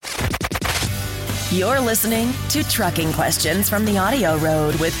You're listening to Trucking Questions from the Audio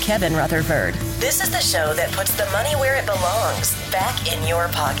Road with Kevin Rutherford. This is the show that puts the money where it belongs, back in your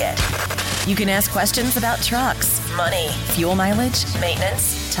pocket. You can ask questions about trucks, money, fuel mileage,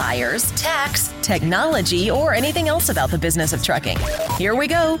 maintenance, tires, tax, technology, or anything else about the business of trucking. Here we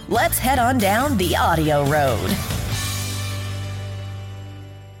go. Let's head on down the Audio Road.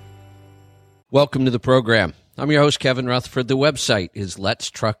 Welcome to the program. I'm your host, Kevin Rutherford. The website is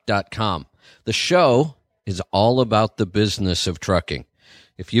letstruck.com. The show is all about the business of trucking.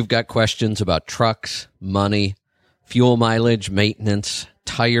 If you've got questions about trucks, money, fuel mileage, maintenance,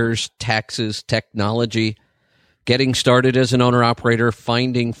 tires, taxes, technology, getting started as an owner-operator,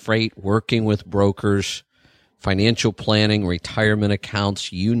 finding freight, working with brokers, financial planning, retirement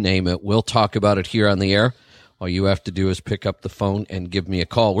accounts, you name it, we'll talk about it here on the air. All you have to do is pick up the phone and give me a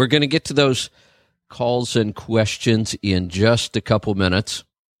call. We're going to get to those calls and questions in just a couple minutes.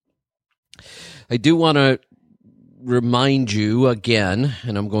 I do want to remind you again,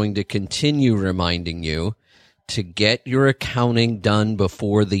 and I'm going to continue reminding you, to get your accounting done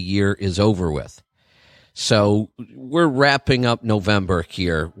before the year is over with. So we're wrapping up November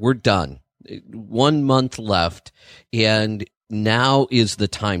here. We're done. 1 month left, and now is the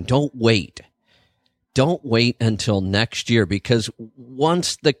time. Don't wait. Don't wait until next year, because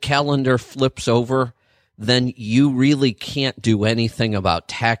once the calendar flips over, then you really can't do anything about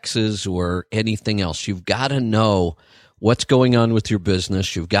taxes or anything else. You've got to know what's going on with your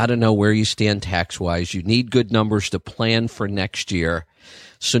business. You've got to know where you stand tax-wise. You need good numbers to plan for next year.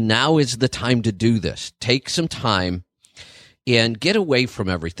 So now is the time to do this. Take some time and get away from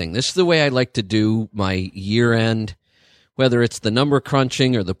everything. This is the way I like to do my year-end, whether it's the number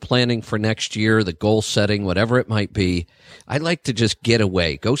crunching or the planning for next year, the goal setting, whatever it might be. I like to just get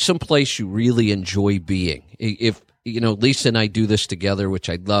away. Go someplace you really enjoy being. If, Lisa and I do this together, which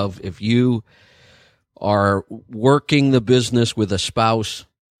I love. If you are working the business with a spouse,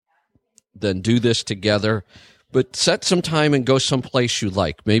 then do this together. But set some time and go someplace you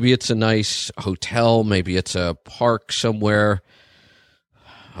like. Maybe it's a nice hotel. Maybe it's a park somewhere,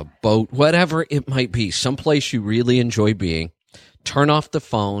 a boat, whatever it might be, someplace you really enjoy being. Turn off the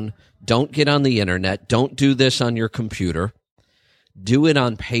phone. Don't get on the internet. Don't do this on your computer. Do it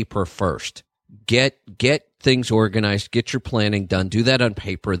on paper first. Get things organized. Get your planning done. Do that on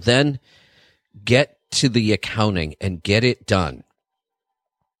paper. Then get to the accounting and get it done.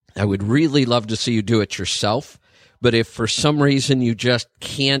 I would really love to see you do it yourself. But if for some reason you just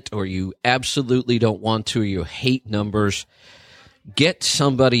can't, or you absolutely don't want to, or you hate numbers, get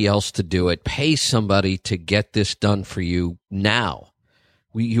somebody else to do it. Pay somebody to get this done for you now.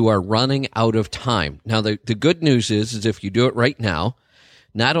 You are running out of time. Now, the good news is if you do it right now,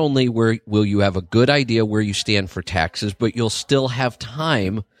 not only will you have a good idea where you stand for taxes, but you'll still have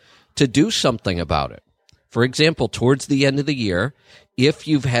time to do something about it. For example, towards the end of the year, if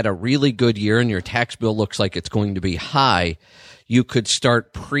you've had a really good year and your tax bill looks like it's going to be high, you could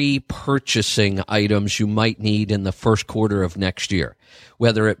start pre-purchasing items you might need in the first quarter of next year,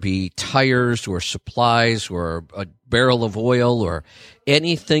 whether it be tires or supplies or a barrel of oil or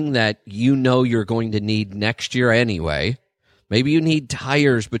anything that you know you're going to need next year anyway. Maybe you need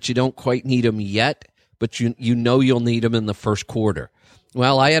tires, but you don't quite need them yet, but you know you'll need them in the first quarter.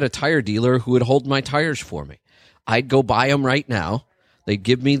 Well, I had a tire dealer who would hold my tires for me. I'd go buy them right now. They'd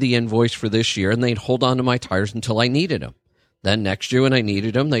give me the invoice for this year, and they'd hold on to my tires until I needed them. Then next year when I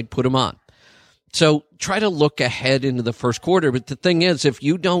needed them, they'd put them on. So try to look ahead into the first quarter. But the thing is, if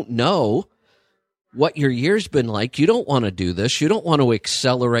you don't know what your year's been like, you don't want to do this. You don't want to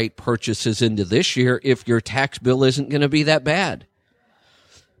accelerate purchases into this year if your tax bill isn't going to be that bad.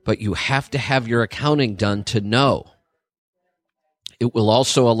 But you have to have your accounting done to know. It will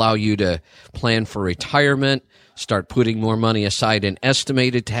also allow you to plan for retirement, start putting more money aside in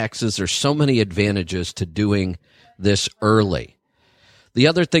estimated taxes. There's so many advantages to doing this early. The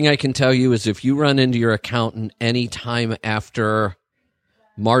other thing I can tell you is if you run into your accountant anytime after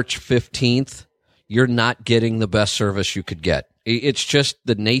March 15th, you're not getting the best service you could get. It's just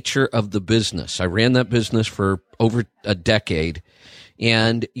the nature of the business. I ran that business for over a decade,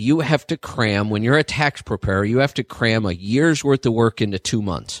 and you have to cram, when you're a tax preparer, you have to cram a year's worth of work into 2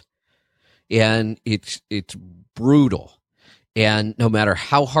 months. And it's brutal. And no matter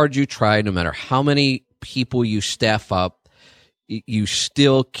how hard you try, no matter how many people you staff up, you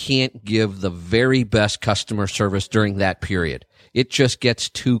still can't give the very best customer service during that period. It just gets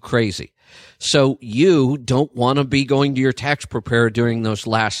too crazy. So you don't want to be going to your tax preparer during those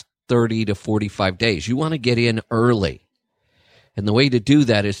last 30 to 45 days. You want to get in early. And the way to do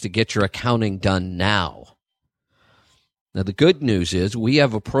that is to get your accounting done now. Now, the good news is we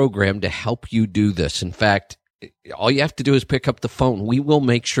have a program to help you do this. In fact, all you have to do is pick up the phone. We will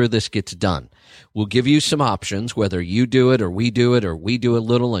make sure this gets done. We'll give you some options, whether you do it or we do a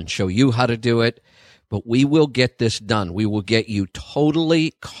little and show you how to do it. But we will get this done. We will get you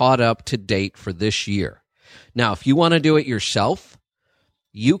totally caught up to date for this year. Now, if you want to do it yourself,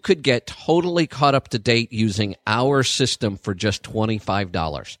 you could get totally caught up to date using our system for just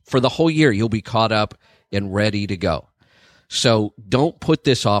 $25. For the whole year, you'll be caught up and ready to go. So don't put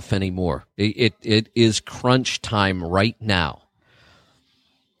this off anymore. It is crunch time right now.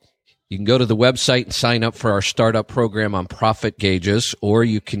 You can go to the website and sign up for our startup program on profit gauges, or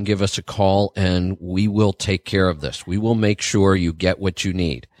you can give us a call and we will take care of this. We will make sure you get what you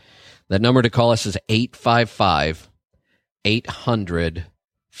need. That number to call us is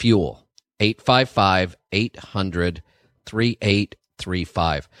 855-800-FUEL.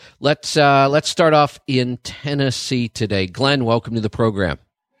 855-800-3835. Let's start off in Tennessee today. Glenn, welcome to the program.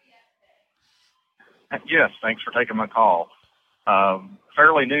 Yes, thanks for taking my call.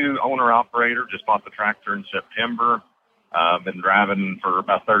 Fairly new owner-operator, just bought the tractor in September. Been driving for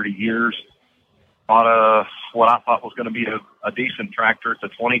about 30 years. Bought what I thought was going to be a decent tractor. It's a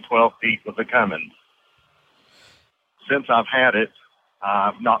 2012 Pete with a Cummins. Since I've had it,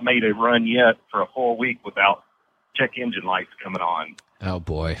 I've not made a run yet for a full week without check engine lights coming on. Oh,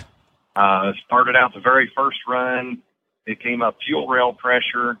 boy. Started out the very first run. It came up fuel rail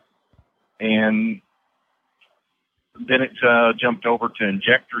pressure, and then it jumped over to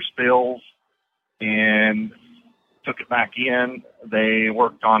injector spills and took it back in. They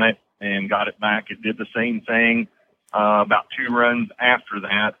worked on it and got it back. It did the same thing about 2 runs after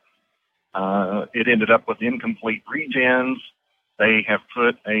that. It ended up with incomplete regens. They have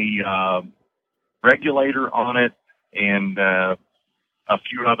put a regulator on it and a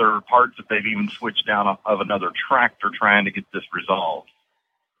few other parts that they've even switched out of another tractor trying to get this resolved.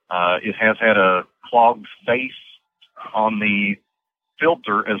 It has had a clogged face on the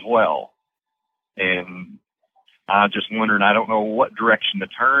filter as well. And I just wondered, I don't know what direction to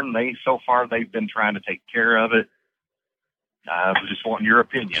turn. So far, they've been trying to take care of it. I was just wanting your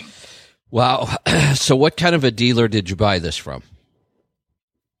opinion. Wow. So what kind of a dealer did you buy this from?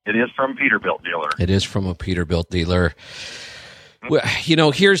 It is from a Peterbilt dealer. It is from a Peterbilt dealer. Well,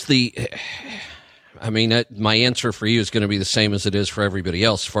 here's my answer for you is going to be the same as it is for everybody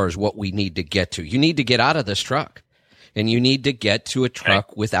else as far as what we need to get to. You need to get out of this truck, and you need to get to a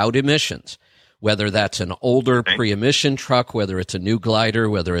truck without emissions, whether that's an older pre-emission truck, whether it's a new glider,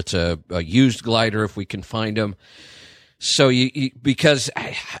 whether it's a used glider if we can find them. So because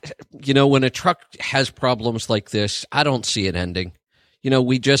when a truck has problems like this, I don't see it ending.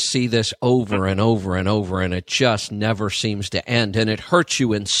 We just see this over and over and over, and it just never seems to end. And it hurts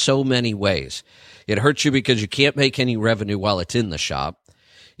you in so many ways. It hurts you because you can't make any revenue while it's in the shop.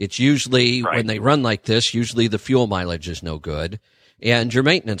 It's usually, when they run like this, usually the fuel mileage is no good, and your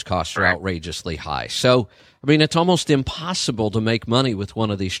maintenance costs are outrageously high. So, it's almost impossible to make money with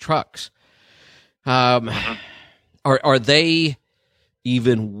one of these trucks. Are they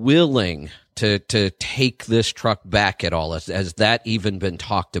even willing to take this truck back at all? Has that even been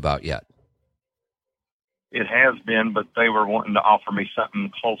talked about yet? It has been, but they were wanting to offer me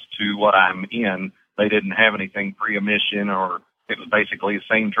something close to what I'm in. They didn't have anything pre-emission, or it was basically the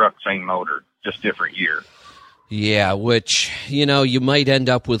same truck, same motor, just different year. Yeah, which, you might end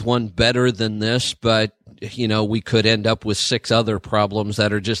up with one better than this, but, we could end up with 6 other problems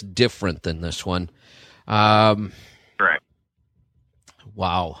that are just different than this one. Correct.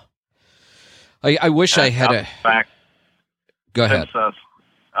 Wow. I wish I had back. Go ahead. Since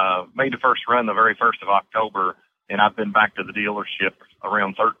made the first run the very 1st of October, and I've been back to the dealership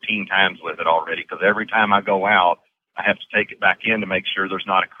around 13 times with it already, because every time I go out, I have to take it back in to make sure there's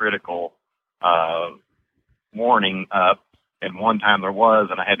not a critical warning up. And one time there was,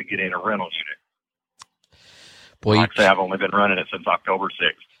 and I had to get in a rental unit. Boy, like I say, I've only been running it since October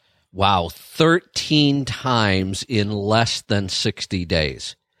 6th. Wow, 13 times in less than 60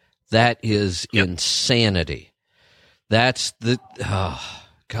 days. That is insanity. That's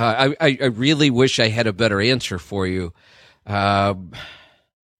God, I really wish I had a better answer for you. I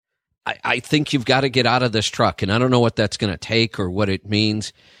think you've got to get out of this truck, and I don't know what that's going to take or what it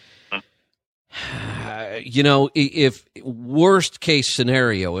means. If worst case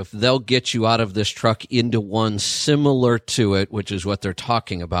scenario, if they'll get you out of this truck into one similar to it, which is what they're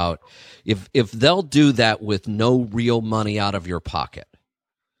talking about, if they'll do that with no real money out of your pocket,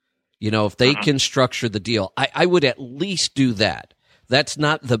 if they can structure the deal, I would at least do that. That's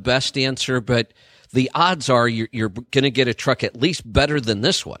not the best answer, but the odds are you're going to get a truck at least better than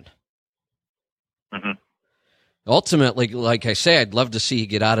this one. Ultimately, like I say, I'd love to see you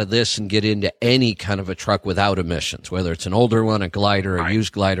get out of this and get into any kind of a truck without emissions, whether it's an older one, a glider, a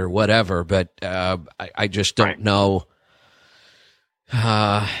used glider, whatever. But I just don't know,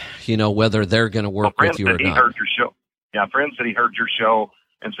 whether they're going to work with you or not. Heard your show. Yeah, a friend said he heard your show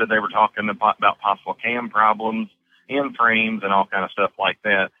and said they were talking about possible cam problems, in frames, and all kind of stuff like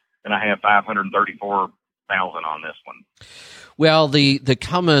that. And I have 534,000 on this one. Well, the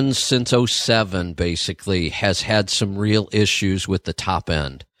Cummins since 2007 basically has had some real issues with the top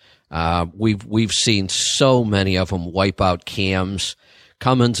end. We've seen so many of them wipe out cams.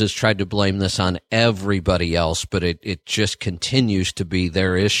 Cummins has tried to blame this on everybody else, but it just continues to be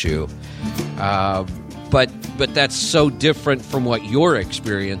their issue. But that's so different from what you're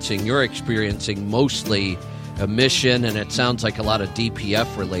experiencing. You're experiencing mostly emission, and it sounds like a lot of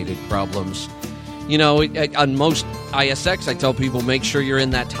DPF-related problems. On most ISX, I tell people make sure you're in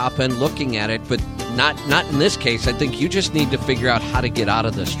that top end looking at it, but not in this case. I think you just need to figure out how to get out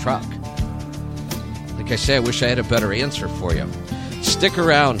of this truck. Like I say, I wish I had a better answer for you. Stick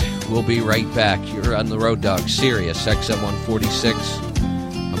around. We'll be right back. You're on the Road Dog, Sirius XM 146.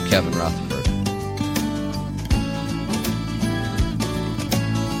 I'm Kevin Rutherford.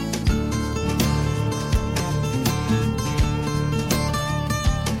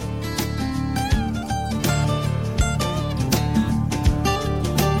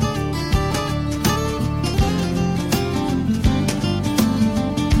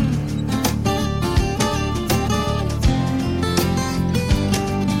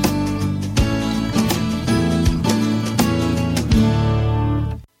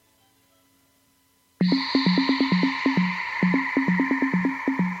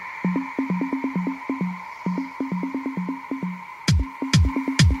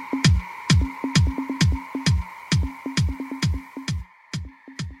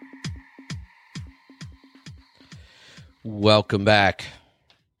 Welcome back.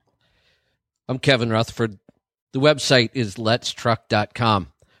 I'm Kevin Rutherford. The website is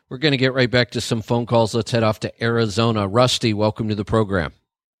letstruck.com. We're going to get right back to some phone calls. Let's head off to Arizona. Rusty, welcome to the program.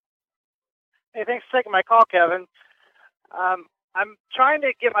 Hey, thanks for taking my call, Kevin. I'm trying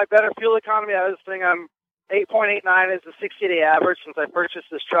to get my better fuel economy out of this thing. I'm 8.89 is the 60-day average since I purchased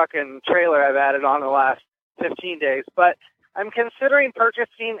this truck and trailer I've added on the last 15 days. But I'm considering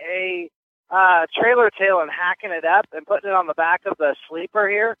purchasing a trailer tail and hacking it up and putting it on the back of the sleeper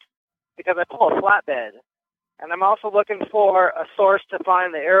here because I pull a flatbed. And I'm also looking for a source to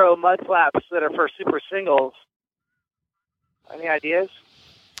find the Aero mud flaps that are for super singles. Any ideas?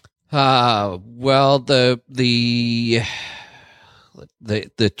 Well, the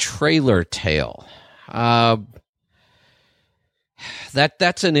trailer tail.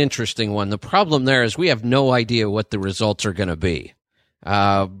 That's an interesting one. The problem there is we have no idea what the results are going to be.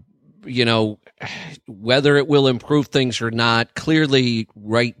 Whether it will improve things or not, clearly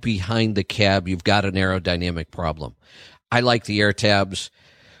right behind the cab, you've got an aerodynamic problem. I like the air tabs.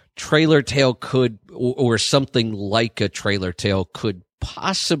 Trailer tail could, or something like a trailer tail could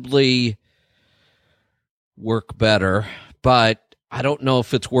possibly work better, but I don't know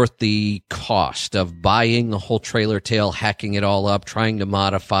if it's worth the cost of buying the whole trailer tail, hacking it all up, trying to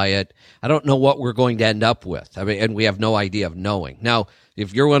modify it. I don't know what we're going to end up with. And we have no idea of knowing. Now,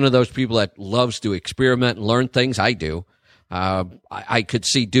 if you're one of those people that loves to experiment and learn things, I do. I could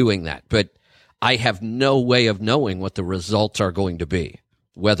see doing that, but I have no way of knowing what the results are going to be,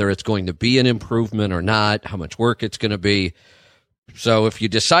 whether it's going to be an improvement or not, how much work it's going to be. So if you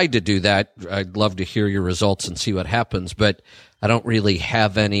decide to do that, I'd love to hear your results and see what happens, but I don't really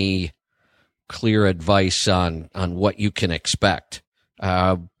have any clear advice on what you can expect.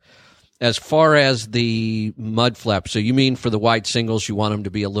 As far as the mud flap, so you mean for the wide singles, you want them to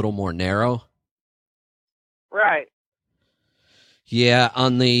be a little more narrow? Right. Yeah,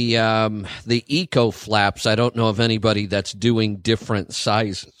 on the Eco flaps, I don't know of anybody that's doing different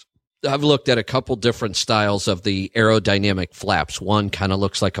sizes. I've looked at a couple different styles of the aerodynamic flaps. One kind of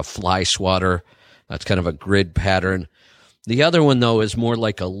looks like a fly swatter. That's kind of a grid pattern. The other one, though, is more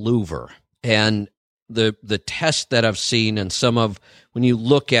like a louver. And the test that I've seen and some of, when you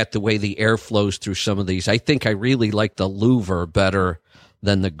look at the way the air flows through some of these, I think I really like the louver better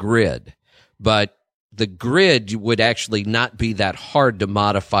than the grid. But the grid would actually not be that hard to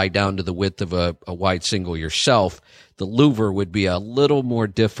modify down to the width of a wide single yourself. The louver would be a little more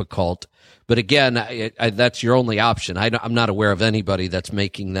difficult. But again, that's your only option. I'm not aware of anybody that's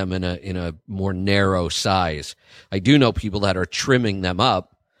making them in a more narrow size. I do know people that are trimming them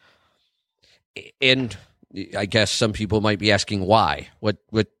up. And I guess some people might be asking why. What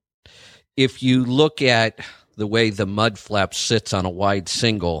if you look at the way the mud flap sits on a wide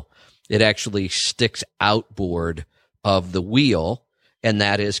single, It actually sticks outboard of the wheel, and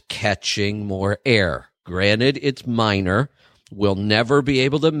that is catching more air. Granted, it's minor. We'll never be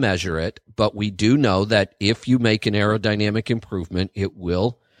able to measure it, but we do know that if you make an aerodynamic improvement, it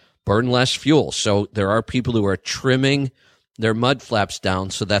will burn less fuel. So there are people who are trimming their mud flaps down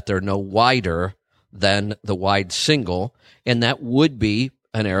so that they're no wider than the wide single, and that would be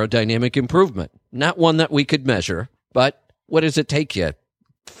an aerodynamic improvement. Not one that we could measure, but what does it take you?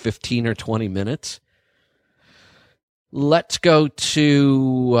 15 or 20 minutes? Let's go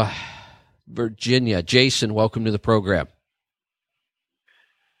to Virginia. Jason, welcome to the program.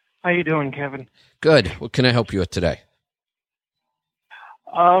 How you doing, Kevin? Good. What can I help you with today?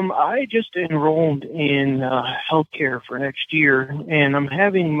 I just enrolled in healthcare for next year, and I'm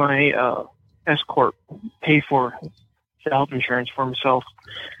having my S Corp pay for the health insurance for himself.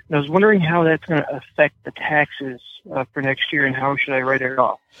 And I was wondering how that's going to affect the taxes for next year, and how should I write it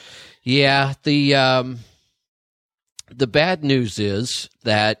off? Yeah, the bad news is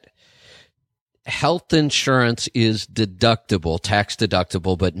that health insurance is deductible, tax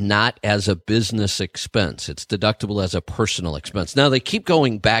deductible, but not as a business expense. It's deductible as a personal expense. Now, they keep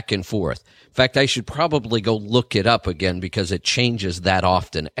going back and forth. In fact, I should probably go look it up again because it changes that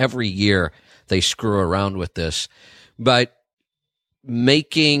often. Every year they screw around with this. But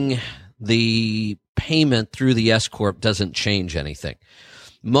making the payment through the S Corp doesn't change anything.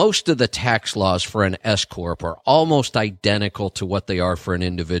 Most of the tax laws for an S Corp are almost identical to what they are for an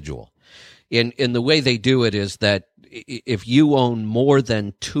individual. In the way they do it is that if you own more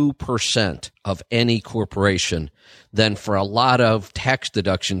than 2% of any corporation, then for a lot of tax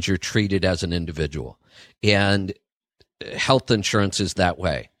deductions, you're treated as an individual. And health insurance is that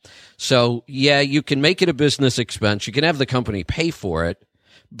way. So, yeah, you can make it a business expense. You can have the company pay for it.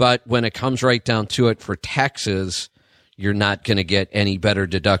 But when it comes right down to it for taxes, you're not going to get any better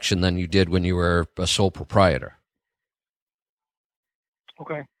deduction than you did when you were a sole proprietor.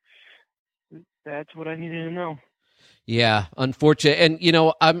 Okay. That's what I needed to know. Yeah, unfortunately. And, you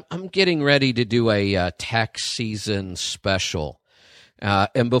know, I'm getting ready to do a tax season special.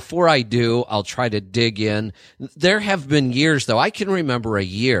 And before I do, I'll try to dig in. There have been years, though. I can remember a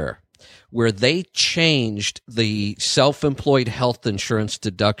year where they changed the self-employed health insurance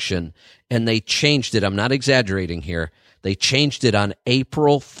deduction, and they changed it. I'm not exaggerating here. They changed it on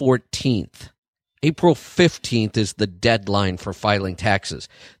April 14th. April 15th is the deadline for filing taxes.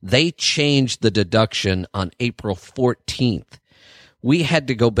 They changed the deduction on April 14th. We had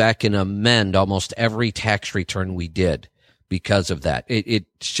to go back and amend almost every tax return we did because of that.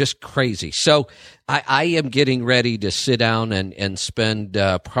 It's just crazy. So I am getting ready to sit down and spend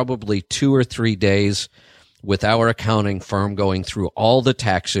probably 2 or 3 days with our accounting firm going through all the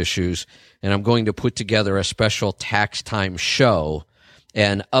tax issues, and I'm going to put together a special tax time show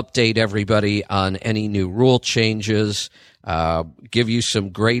and update everybody on any new rule changes, give you some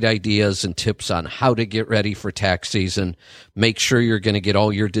great ideas and tips on how to get ready for tax season, make sure you're going to get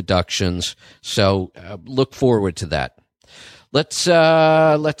all your deductions. So look forward to that. Let's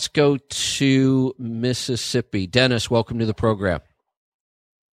go to Mississippi. Dennis, welcome to the program.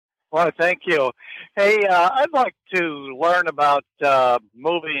 Well, thank you. Hey, I'd like to learn about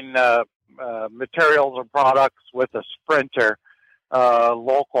moving materials or products with a Sprinter.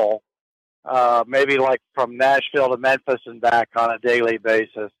 Local, maybe like from Nashville to Memphis and back on a daily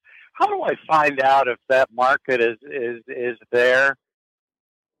basis. How do I find out if that market is there?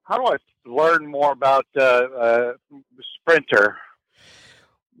 How do I learn more about Sprinter?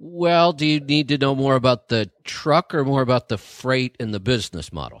 Well, do you need to know more about the truck or more about the freight and the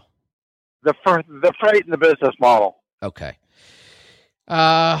business model? The freight and the business model. Okay.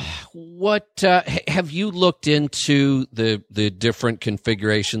 What have you looked into the different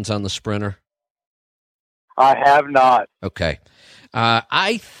configurations on the Sprinter? I have not. Okay.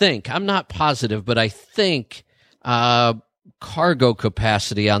 I think, I'm not positive, but I think cargo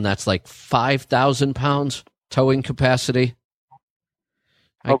capacity on that's like 5,000 pounds towing capacity.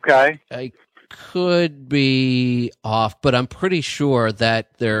 Okay. I could be off, but I'm pretty sure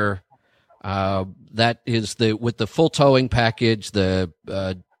that they're that is with the full towing package, the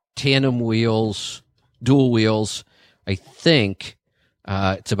tandem wheels, dual wheels. I think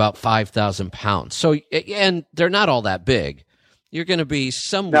it's about 5,000 pounds. So, and they're not all that big. You're going to be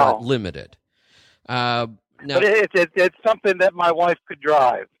somewhat limited. Now, but it's something that my wife could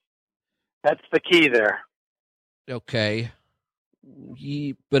drive. That's the key there. Okay,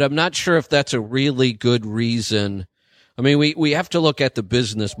 but I'm not sure if that's a really good reason. I mean, we have to look at the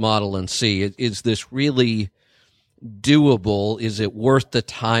business model and see, is this really doable? Is it worth the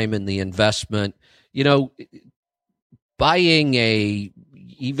time and the investment? You know, buying a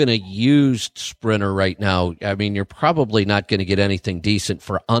even a used Sprinter right now, I mean, you're probably not going to get anything decent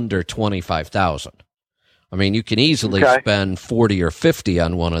for under $25,000. I mean, you can easily spend 40 or 50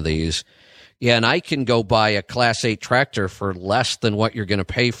 on one of these. Yeah, and I can go buy a Class 8 tractor for less than what you're going to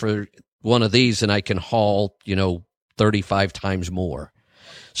pay for one of these, and I can haul, 35 times more.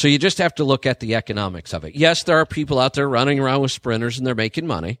 So you just have to look at the economics of it. Yes, there are people out there running around with Sprinters, and they're making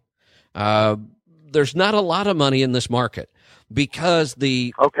money. There's not a lot of money in this market because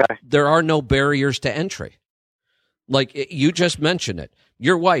there are no barriers to entry. Like you just mentioned it.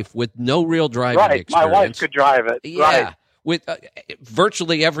 Your wife with no real driving experience. My wife could drive it. Yeah. Right. With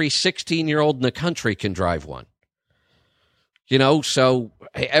virtually every 16-year-old in the country can drive one. So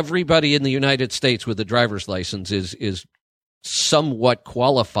everybody in the United States with a driver's license is somewhat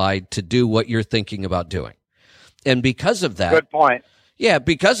qualified to do what you're thinking about doing. And because of that. Good point. Yeah,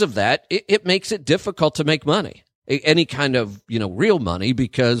 because of that, it makes it difficult to make money, any kind of, real money,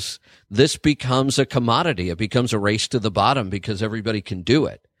 because this becomes a commodity. It becomes a race to the bottom because everybody can do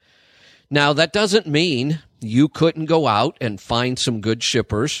it. Now, that doesn't mean you couldn't go out and find some good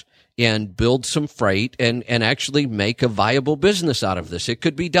shippers and build some freight and actually make a viable business out of this. It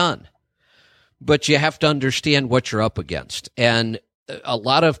could be done. But you have to understand what you're up against. And a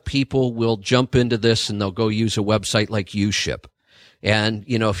lot of people will jump into this and they'll go use a website like UShip. And,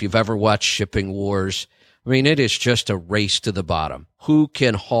 if you've ever watched Shipping Wars, I mean, it is just a race to the bottom. Who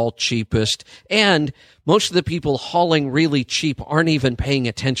can haul cheapest? And most of the people hauling really cheap aren't even paying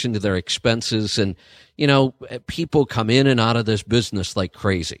attention to their expenses. And, people come in and out of this business like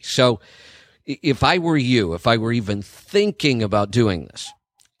crazy. So if I were you, if I were even thinking about doing this,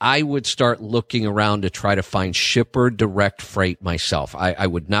 I would start looking around to try to find shipper direct freight myself. I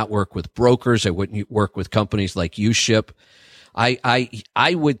would not work with brokers. I wouldn't work with companies like UShip.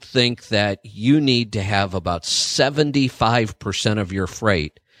 I would think that you need to have about 75% of your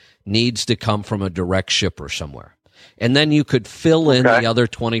freight needs to come from a direct shipper somewhere. And then you could fill in the other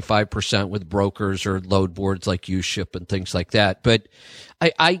 25% with brokers or load boards like UShip and things like that. But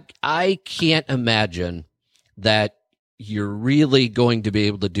I can't imagine that you're really going to be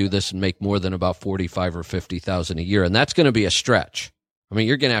able to do this and make more than about 45 or 50,000 a year. And that's going to be a stretch. I mean,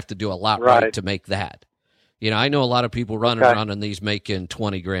 you're going to have to do a lot right to make that. I know a lot of people running around in these making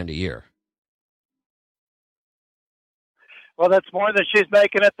 $20,000 a year. Well, that's more than she's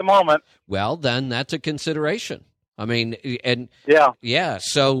making at the moment. Well, then that's a consideration. I mean, and yeah.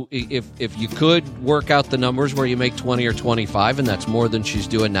 So if you could work out the numbers where you make 20 or 25, and that's more than she's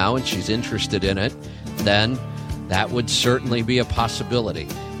doing now, and she's interested in it, then that would certainly be a possibility.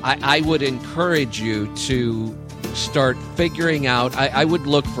 I would encourage you to start figuring out. I would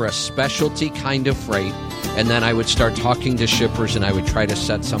look for a specialty kind of freight, and then I would start talking to shippers, and I would try to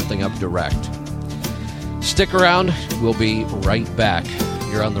set something up direct. Stick around. We'll be right back.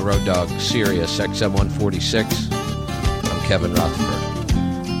 You're on the Road Dog, Sirius XM 146. I'm Kevin Rutherford.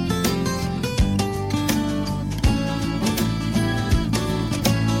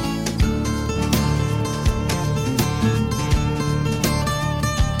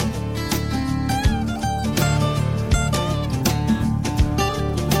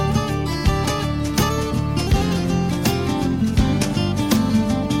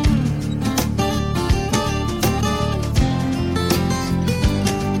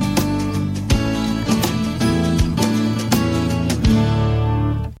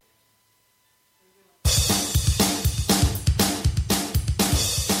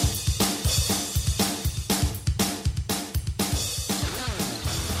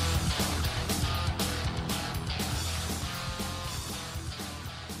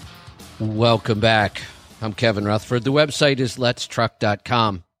 Welcome back. I'm Kevin Rutherford. The website is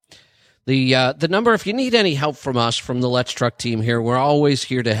letstruck.com. The number, if you need any help from us, from the Let's Truck team here, we're always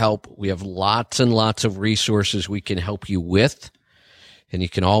here to help. We have lots and lots of resources we can help you with. And you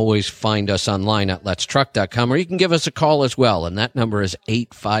can always find us online at letstruck.com, or you can give us a call as well. And that number is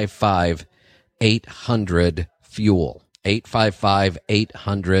 855-800-FUEL.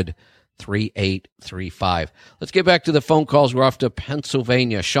 855-800-3835. Let's get back to the phone calls. We're off to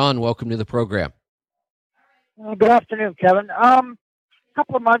Pennsylvania. Sean, welcome to the program. Good afternoon, Kevin. A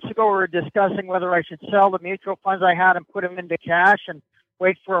couple of months ago, we were discussing whether I should sell the mutual funds I had and put them into cash and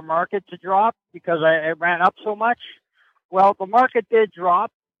wait for a market to drop because it ran up so much. Well, the market did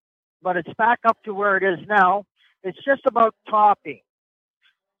drop, but it's back up to where it is now. It's just about topping.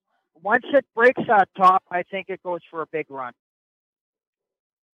 Once it breaks that top, I think it goes for a big run.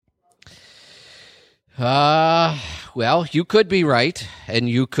 Well, you could be right, and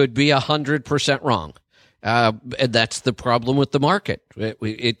you could be 100% wrong. And that's the problem with the market.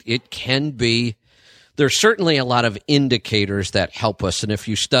 It can be there's certainly a lot of indicators that help us. And if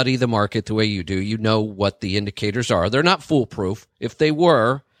you study the market the way you do, you know what the indicators are. They're not foolproof. If they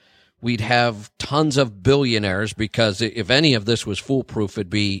were, we'd have tons of billionaires, because if any of this was foolproof, it'd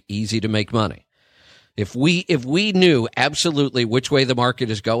be easy to make money. If we knew absolutely which way the market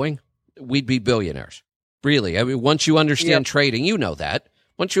is going, we'd be billionaires. Really. I mean, once you understand trading, you know that.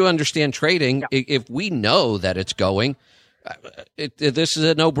 Once you understand trading, if we know that it's going, this is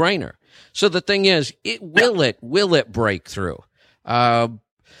a no-brainer. So the thing is, will it break through?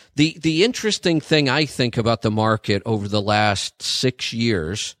 The interesting thing I think about the market over the last 6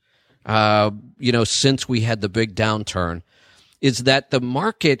 years, since we had the big downturn, is that the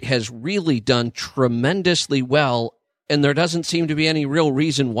market has really done tremendously well, and there doesn't seem to be any real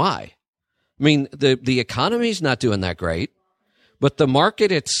reason why. I mean, the economy's not doing that great, but the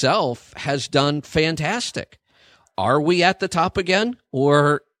market itself has done fantastic. Are we at the top again,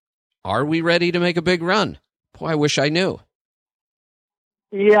 or are we ready to make a big run? Boy, I wish I knew.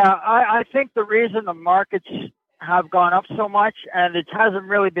 Yeah, I think the reason the markets have gone up so much, and it hasn't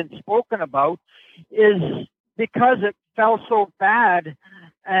really been spoken about, is because it fell so bad,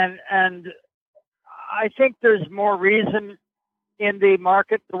 and I think there's more reason in the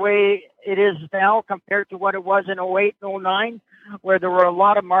market the way it is now compared to what it was in 08 and 09, where there were a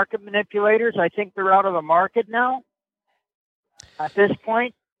lot of market manipulators. I think they're out of the market now. At this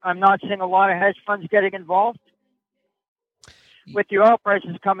point, I'm not seeing a lot of hedge funds getting involved. With the oil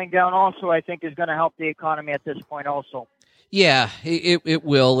prices coming down also, I think is going to help the economy at this point also. Yeah, it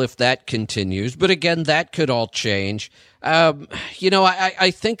will if that continues. But again, that could all change.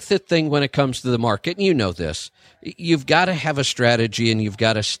 I think the thing when it comes to the market, and you know this, you've got to have a strategy and you've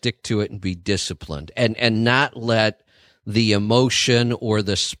got to stick to it and be disciplined and not let the emotion or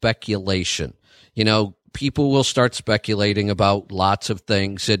the speculation, people will start speculating about lots of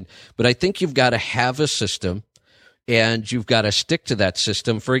things. But I think you've got to have a system and you've got to stick to that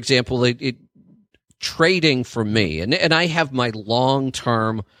system. For example, trading for me, and I have my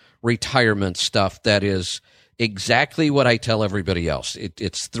long-term retirement stuff that is exactly what I tell everybody else.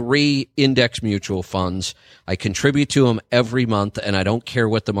 It's 3 index mutual funds. I contribute to them every month, and I don't care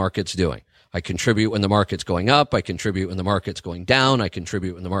what the market's doing. I contribute when the market's going up. I contribute when the market's going down. I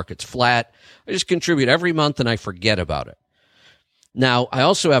contribute when the market's flat. I just contribute every month, and I forget about it. Now, I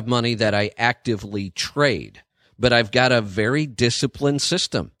also have money that I actively trade, but I've got a very disciplined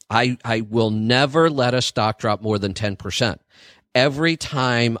system. I will never let a stock drop more than 10%. Every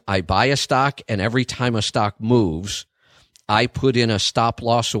time I buy a stock and every time a stock moves, I put in a stop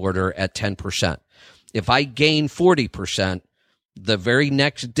loss order at 10%. If I gain 40%, the very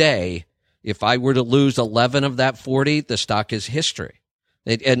next day, if I were to lose 11 of that 40, the stock is history.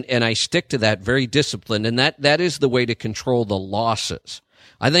 And I stick to that, very disciplined, and that is the way to control the losses.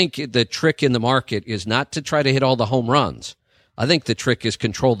 I think the trick in the market is not to try to hit all the home runs. I think the trick is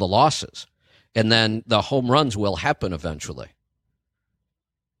control the losses, and then the home runs will happen eventually.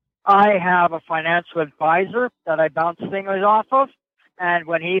 I have a financial advisor that I bounce things off of, and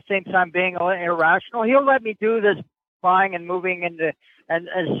when he thinks I'm being irrational, he'll let me do this buying and moving into and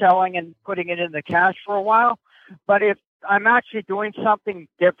selling and putting it in the cash for a while. But if I'm actually doing something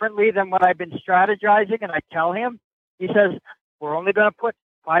differently than what I've been strategizing, and I tell him, he says, we're only going to put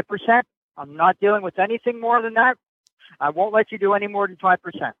 5%. I'm not dealing with anything more than that. I won't let you do any more than 5%.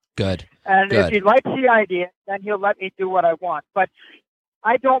 Good. And if he likes the idea, then he'll let me do what I want. But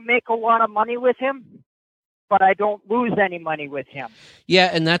I don't make a lot of money with him, but I don't lose any money with him.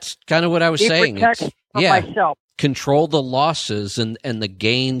 Yeah, and that's kind of what I was saying. Myself. Control the losses and the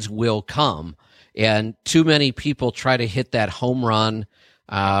gains will come. And too many people try to hit that home run.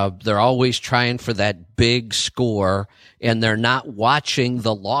 They're always trying for that big score, and they're not watching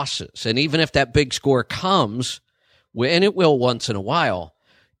the losses. And even if that big score comes, and it will once in a while,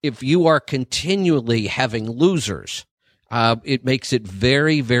 if you are continually having losers, it makes it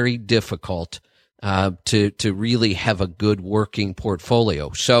very, very difficult to really have a good working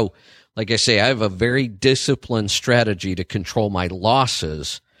portfolio. So, like I say, I have a very disciplined strategy to control my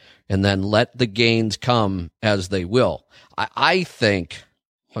losses and then let the gains come as they will. I think,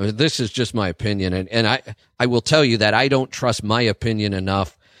 this is just my opinion, and I will tell you that I don't trust my opinion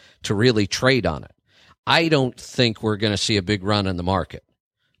enough to really trade on it. I don't think we're going to see a big run in the market.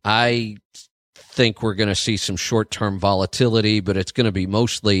 I think we're going to see some short-term volatility, but it's going to be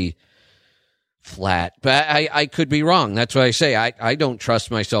mostly flat. But I could be wrong. That's why I say I don't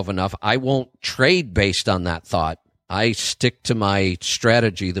trust myself enough. I won't trade based on that thought. I stick to my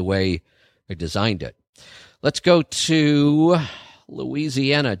strategy the way I designed it. Let's go to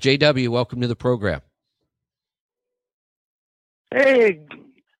Louisiana. JW, welcome to the program. Hey,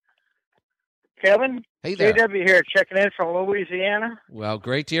 Kevin. Hey there. JW here, checking in from Louisiana. Well,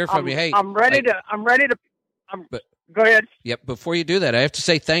 great to hear from you. Hey, I'm ready to. Go ahead. Yep. Before you do that, I have to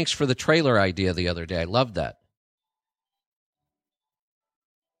say thanks for the trailer idea the other day. I loved that.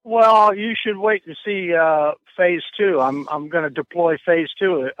 Well, you should wait to see phase 2. I'm going to deploy phase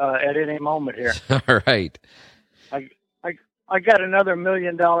 2 at any moment here. All right. I got another $1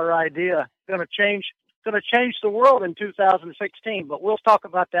 million idea. Going to change the world in 2016. But we'll talk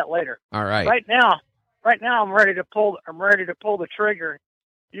about that later. All right. Right now, I'm ready to pull the trigger.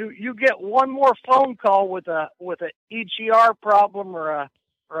 You get one more phone call with a EGR problem or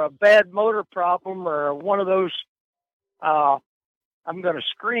a bad motor problem or one of those. I'm going to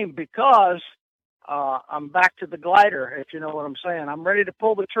scream because I'm back to the glider, if you know what I'm saying. I'm ready to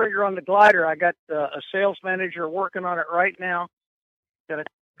pull the trigger on the glider. I got a sales manager working on it right now. Gonna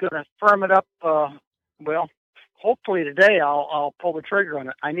firm it up. Hopefully today I'll pull the trigger on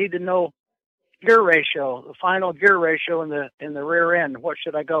it. I need to know gear ratio, the final gear ratio in the rear end. What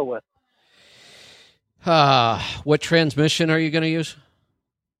should I go with? What transmission are you going to use?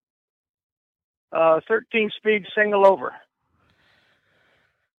 13-speed single over.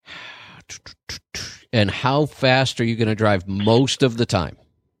 And how fast are you going to drive most of the time?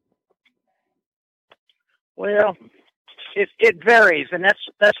 Well, it varies, and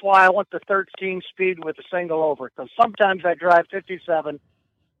that's why I want the 13-speed with a single over. Because sometimes I drive 57,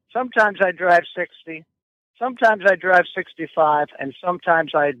 sometimes I drive 60, sometimes I drive 65, and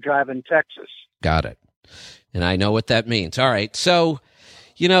sometimes I drive in Texas. Got it. And I know what that means. All right, so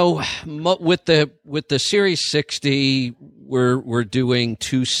with the Series 60, we're doing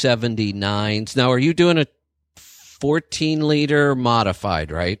 279s. Now, are you doing a 14-liter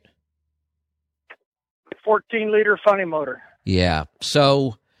modified, right? 14-liter funny motor. Yeah.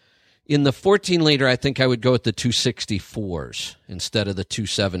 So in the 14-liter, I think I would go with the 264s instead of the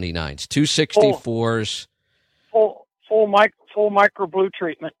 279s. 264s. Full micro blue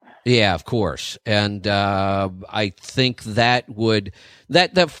treatment. Yeah, of course. And I think that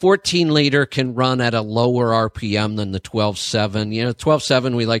 14-liter can run at a lower RPM than the 12.7.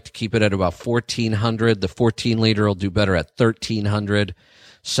 12.7, we like to keep it at about 1,400. The 14-liter will do better at 1,300.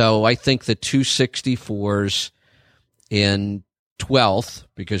 So I think the 264s in 12th,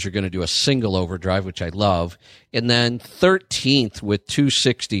 because you're going to do a single overdrive, which I love, and then 13th with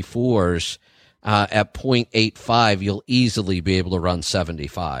 264s at 0.85, you'll easily be able to run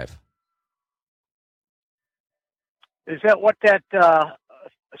 75. Is that what that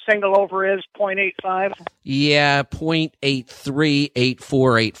single over is, 0.85? Yeah, 0.83,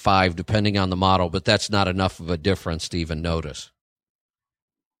 84, 85, depending on the model, but that's not enough of a difference to even notice.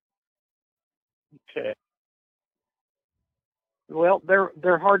 Okay. Well,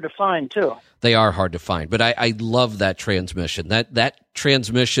 they're hard to find too. They are hard to find, but I love that transmission. That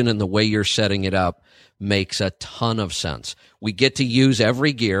transmission and the way you're setting it up makes a ton of sense. We get to use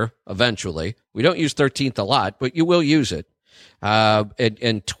every gear eventually. We don't use 13th a lot, but you will use it.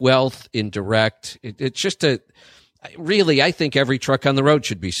 And 12th in direct. It's just really, I think every truck on the road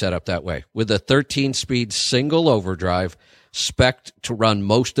should be set up that way with a 13-speed single overdrive, spec'd to run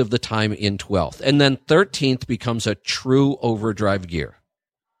most of the time in 12th. And then 13th becomes a true overdrive gear.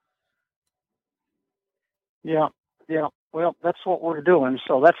 Yeah. Well, that's what we're doing.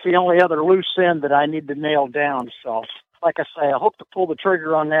 So that's the only other loose end that I need to nail down. So, like I say, I hope to pull the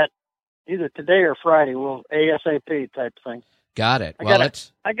trigger on that either today or Friday. We'll ASAP type thing. Got it. I got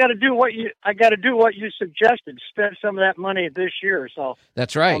to do what you suggested. Spend some of that money this year. So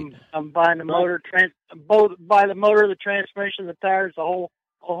that's right. I'm buying the motor, buy the motor, the transmission, the tires, the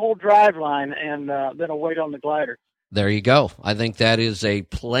whole drive line, and then I'll wait on the glider. There you go. I think that is a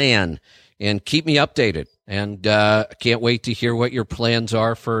plan, and keep me updated. And can't wait to hear what your plans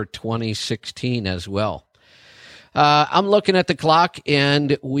are for 2016 as well. I'm looking at the clock,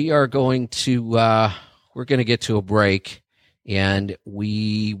 and we are going to get to a break. And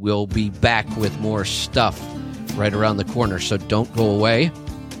we will be back with more stuff right around the corner, so don't go away.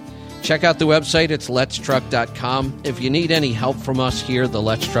 Check out the website. It's letstruck.com. If you need any help from us here, the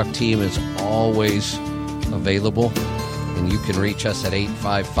Let's Truck team is always available, and you can reach us at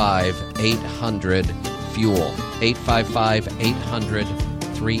 855-800-FUEL,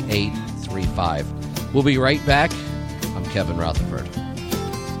 855-800-3835. We'll be right back. I'm Kevin Rutherford.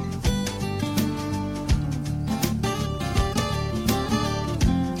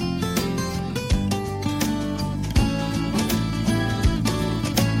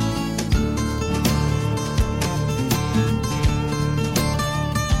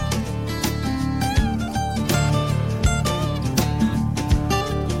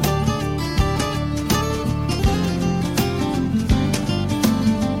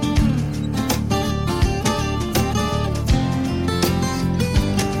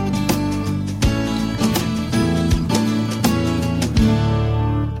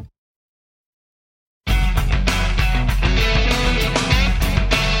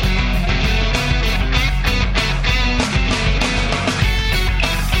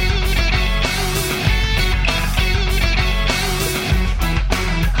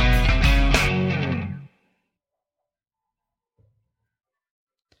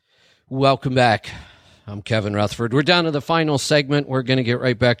 Welcome back. I'm Kevin Rutherford. We're down to the final segment. We're going to get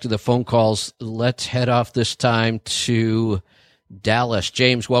right back to the phone calls. Let's head off this time to Dallas.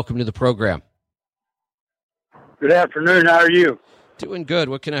 James, welcome to the program. Good afternoon. How are you? Doing good.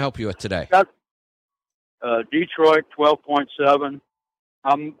 What can I help you with today? Got Detroit 12.7.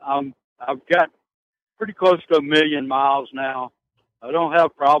 I've got pretty close to 1 million miles now. I don't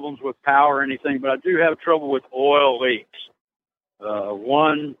have problems with power or anything, but I do have trouble with oil leaks.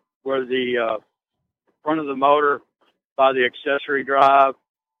 One where the front of the motor by the accessory drive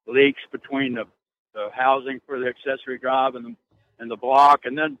leaks between the housing for the accessory drive and the block,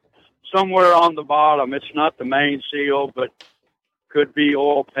 and then somewhere on the bottom, it's not the main seal, but could be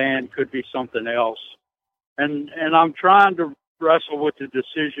oil pan, could be something else. And I'm trying to wrestle with the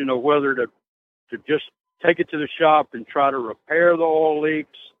decision of whether to just take it to the shop and try to repair the oil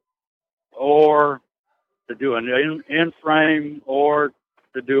leaks, or to do an in-frame, or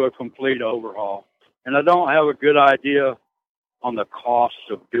to do a complete overhaul. And I don't have a good idea on the cost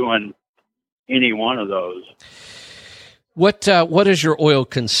of doing any one of those. What is your oil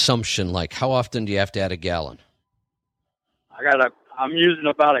consumption like? How often do you have to add a gallon? I'm using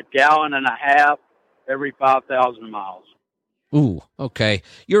about 1.5 gallons every 5,000 miles. Ooh, okay.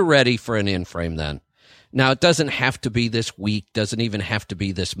 You're ready for an in-frame then. Now, it doesn't have to be this week, doesn't even have to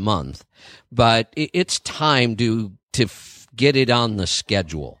be this month, but it's time to get it on the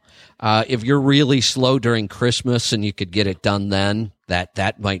schedule. If you're really slow during Christmas and you could get it done then,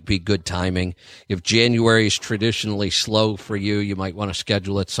 that might be good timing. If January is traditionally slow for you, you might want to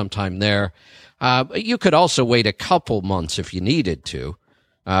schedule it sometime there. You could also wait a couple months if you needed to.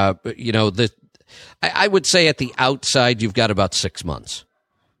 But I would say at the outside, you've got about 6 months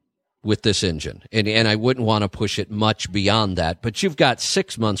with this engine. And I wouldn't want to push it much beyond that, but you've got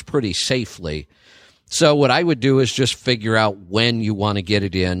 6 months pretty safely. So what I would do is just figure out when you want to get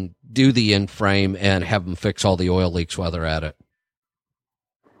it in, do the in-frame, and have them fix all the oil leaks while they're at it.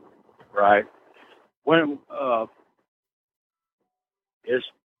 Right. When is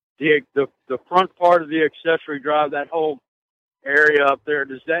the front part of the accessory drive, that whole area up there,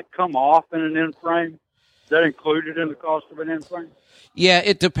 does that come off in an in-frame? Is that included in the cost of an in-frame? Yeah,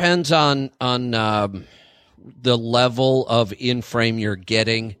 it depends on the level of in-frame you're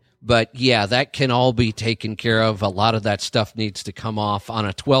getting. But, yeah, that can all be taken care of. A lot of that stuff needs to come off. On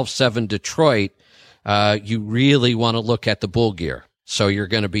a 12.7 Detroit, you really want to look at the bull gear. So you're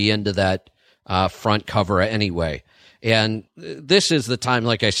going to be into that front cover anyway. And this is the time,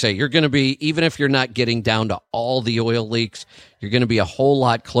 like I say, you're going to be, even if you're not getting down to all the oil leaks, you're going to be a whole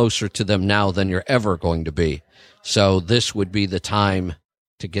lot closer to them now than you're ever going to be. So this would be the time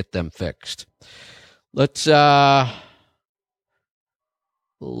to get them fixed. Let's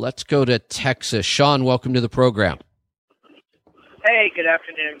go to Texas. Sean, welcome to the program. Hey, good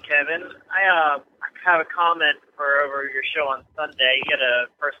afternoon, Kevin. I have a comment for over your show on Sunday. You had a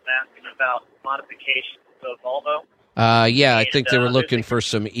person asking about modifications to a Volvo. Yeah, I think they were looking for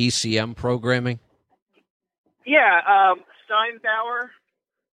some ECM programming. Yeah, Steinbauer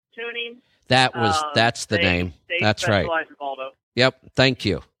tuning. That's the name. That's right. In Volvo. Yep, thank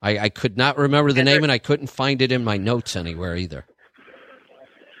you. I could not remember the name, and I couldn't find it in my notes anywhere either.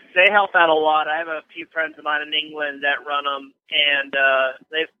 They help out a lot. I have a few friends of mine in England that run them, and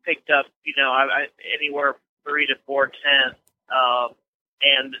they've picked up, anywhere 3 to 4/10,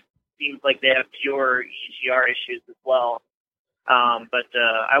 and it seems like they have fewer EGR issues as well. But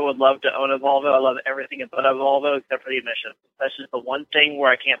I would love to own a Volvo. I love everything about a Volvo except for the emissions. That's just the one thing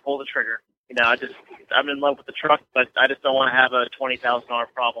where I can't pull the trigger. I'm in love with the truck, but I just don't want to have a $20,000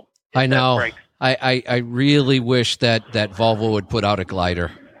 problem. I know. I really wish that Volvo would put out a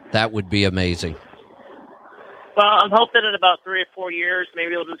glider. That would be amazing. Well, I'm hoping in about 3 or 4 years,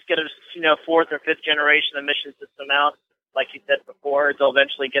 maybe they'll just get a 4th or 5th generation emission system out. Like you said before, they'll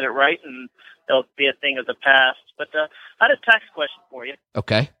eventually get it right, and it'll be a thing of the past. But I had a tax question for you.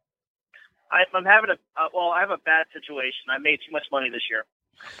 Okay. I'm having I have a bad situation. I made too much money this year,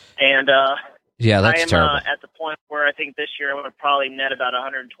 and yeah, that's terrible. I am at the point where I think this year I'm going to probably net about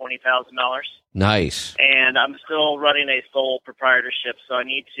 $120,000. Nice. And I'm still running a sole proprietorship, so I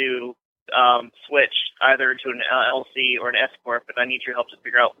need to switch either to an LLC or an S corp. But I need your help to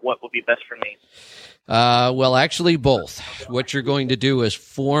figure out what will be best for me. Well, actually, both. What you're going to do is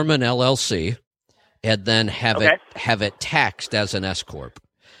form an LLC and then have it taxed as an S corp.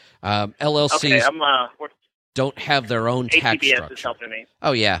 LLCs don't have their own tax structure. Is helping me.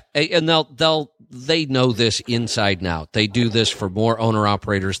 Oh yeah, and they know this inside and out. They do this for more owner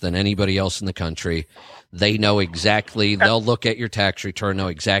operators than anybody else in the country. They know exactly. They'll look at your tax return, know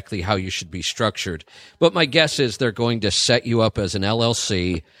exactly how you should be structured. But my guess is they're going to set you up as an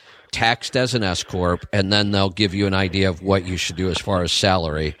LLC, taxed as an S corp, and then they'll give you an idea of what you should do as far as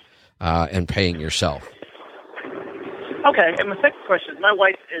salary and paying yourself. Okay, and my second question is, my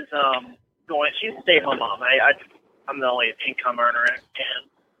wife is she's a stay-at-home mom. I'm the only income earner, and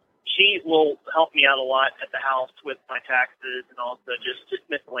she will help me out a lot at the house with my taxes and also just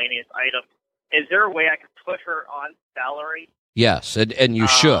miscellaneous items. Is there a way I could put her on salary? Yes, and you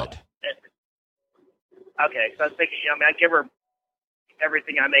should. Okay, so I was thinking, I give her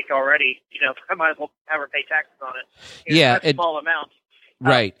everything I make already. I might as well have her pay taxes on it. That's a small amount.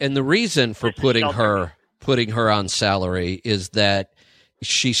 Right, and the reason for putting her on salary is that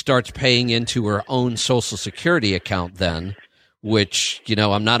she starts paying into her own Social Security account then, which,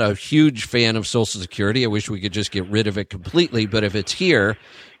 I'm not a huge fan of Social Security. I wish we could just get rid of it completely. But if it's here,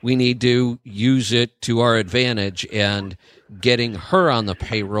 we need to use it to our advantage. And getting her on the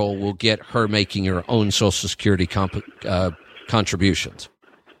payroll will get her making her own Social Security contributions.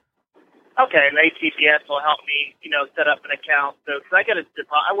 Okay, and ATPS will help me, set up an account. So, because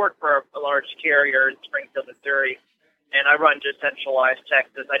I work for a large carrier in Springfield, Missouri, and I run just centralized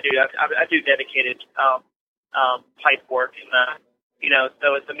Texas. I do dedicated pipe work, and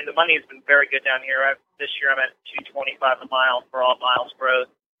so it's. The money has been very good down here. This year I'm at $2.25 a mile for all miles growth.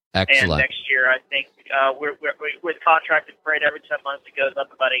 Excellent. And next year I think we're with contracted freight every 10 months it goes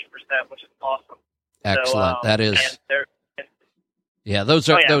up about 8%, which is awesome. Excellent. So, that is. Yeah, those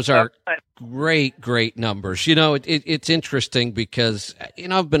are great numbers. It's interesting because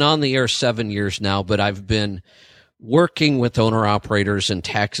I've been on the air 7 years now, but I've been working with owner-operators in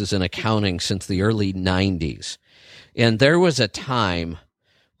taxes and accounting since the early 90s. And there was a time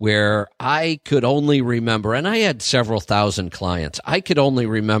where I could only remember, and I had several thousand clients, I could only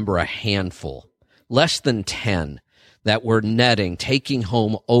remember a handful, less than 10, that were netting, taking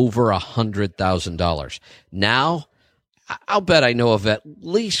home over $100,000. Now, I'll bet I know of at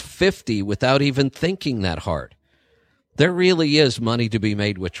least 50 without even thinking that hard. There really is money to be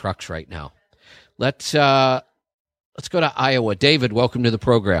made with trucks right now. Let's go to Iowa. David, welcome to the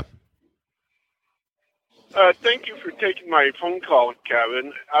program. Thank you for taking my phone call,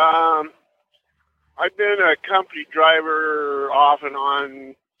 Kevin. I've been a company driver off and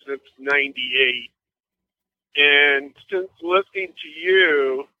on since '98. And since listening to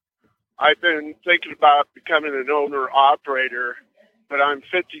you, I've been thinking about becoming an owner-operator, but I'm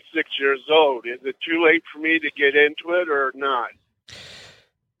 56 years old. Is it too late for me to get into it or not?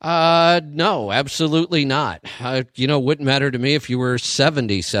 No, absolutely not. Wouldn't matter to me if you were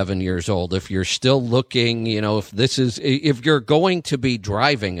 77 years old. If you're still looking, if you're going to be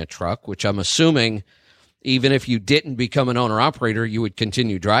driving a truck, which I'm assuming, even if you didn't become an owner-operator, you would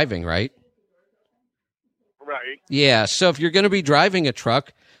continue driving, right? Right. Yeah. So if you're going to be driving a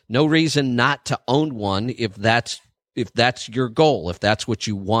truck, no reason not to own one if that's your goal, if that's what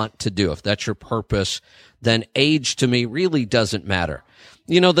you want to do, if that's your purpose, then age to me really doesn't matter.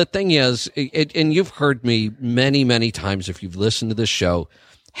 The thing is, and you've heard me many, many times if you've listened to the show,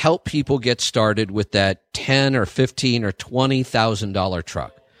 help people get started with that $10,000 or $15,000 or $20,000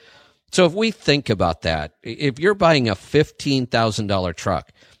 truck. So if we think about that, if you're buying a $15,000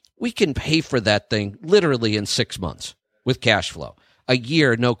 truck, we can pay for that thing literally in 6 months with cash flow. A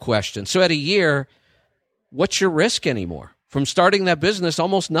year, no question. So at a year, what's your risk anymore? From starting that business,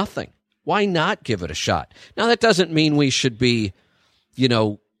 almost nothing. Why not give it a shot? Now, that doesn't mean we should be,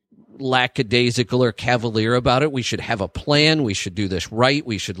 lackadaisical or cavalier about it. We should have a plan. We should do this right.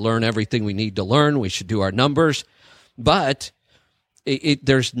 We should learn everything we need to learn. We should do our numbers. But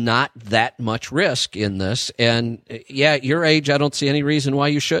there's not that much risk in this. And, yeah, at your age, I don't see any reason why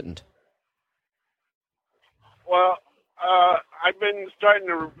you shouldn't. Well, I've been starting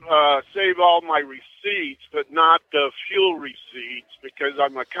to save all my receipts, but not the fuel receipts because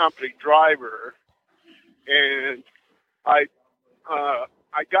I'm a company driver. And I've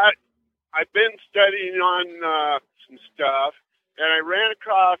been studying on some stuff, and I ran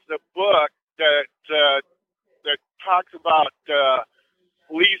across a book that talks about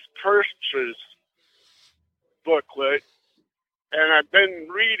lease purchase booklet, and I've been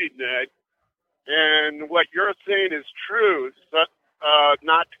reading it. And what you're saying is true. It's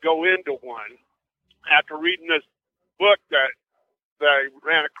not to go into one. After reading this book that I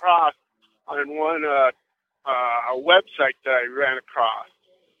ran across on one a website that I ran across.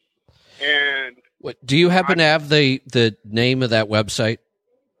 And do you happen to have the name of that website?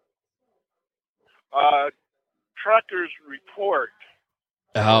 Truckers Report.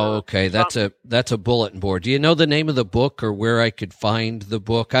 Oh, okay. That's a bulletin board. Do you know the name of the book or where I could find the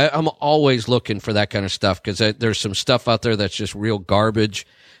book? I'm always looking for that kind of stuff because there's some stuff out there that's just real garbage.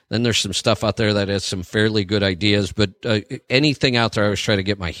 Then there's some stuff out there that has some fairly good ideas, but anything out there, I always try to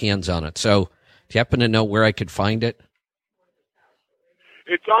get my hands on it. So do you happen to know where I could find it?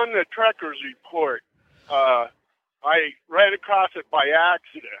 It's on the Trucker's Report. I ran across it by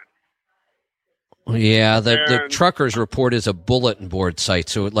accident. Yeah, the Trucker's Report is a bulletin board site,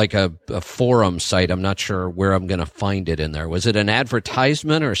 so like a forum site. I'm not sure where I'm going to find it in there. Was it an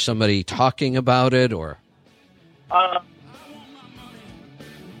advertisement or somebody talking about it, or? I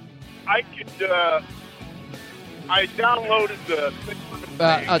downloaded the.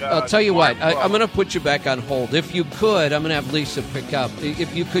 I'll tell you what. I'm going to put you back on hold. If you could, I'm going to have Lisa pick up.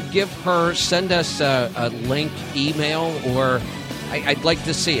 If you could send us a link, email, or. I'd like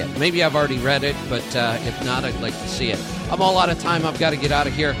to see it. Maybe I've already read it, but if not, I'd like to see it. I'm all out of time. I've got to get out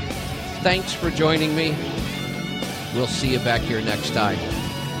of here. Thanks for joining me. We'll see you back here next time.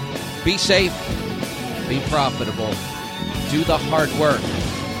 Be safe. Be profitable. Do the hard work.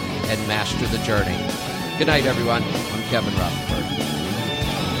 And master the journey. Good night, everyone. I'm Kevin Rutherford.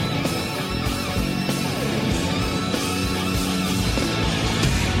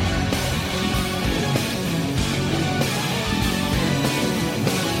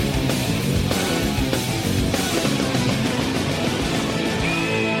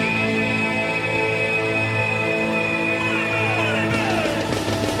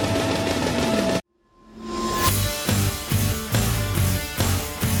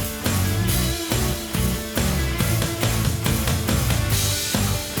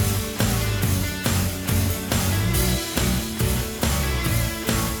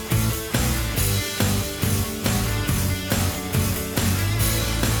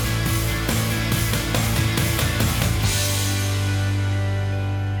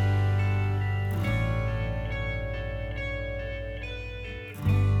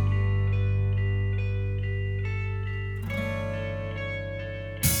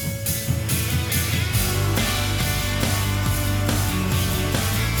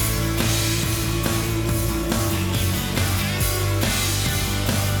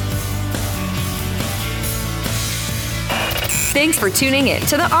 Thanks for tuning in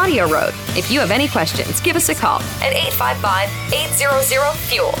to the Audio Road. If you have any questions, give us a call at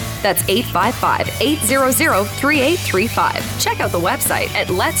 855-800-FUEL. That's 855-800-3835. Check out the website at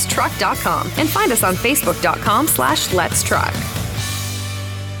letstruck.com and find us on facebook.com/letstruck.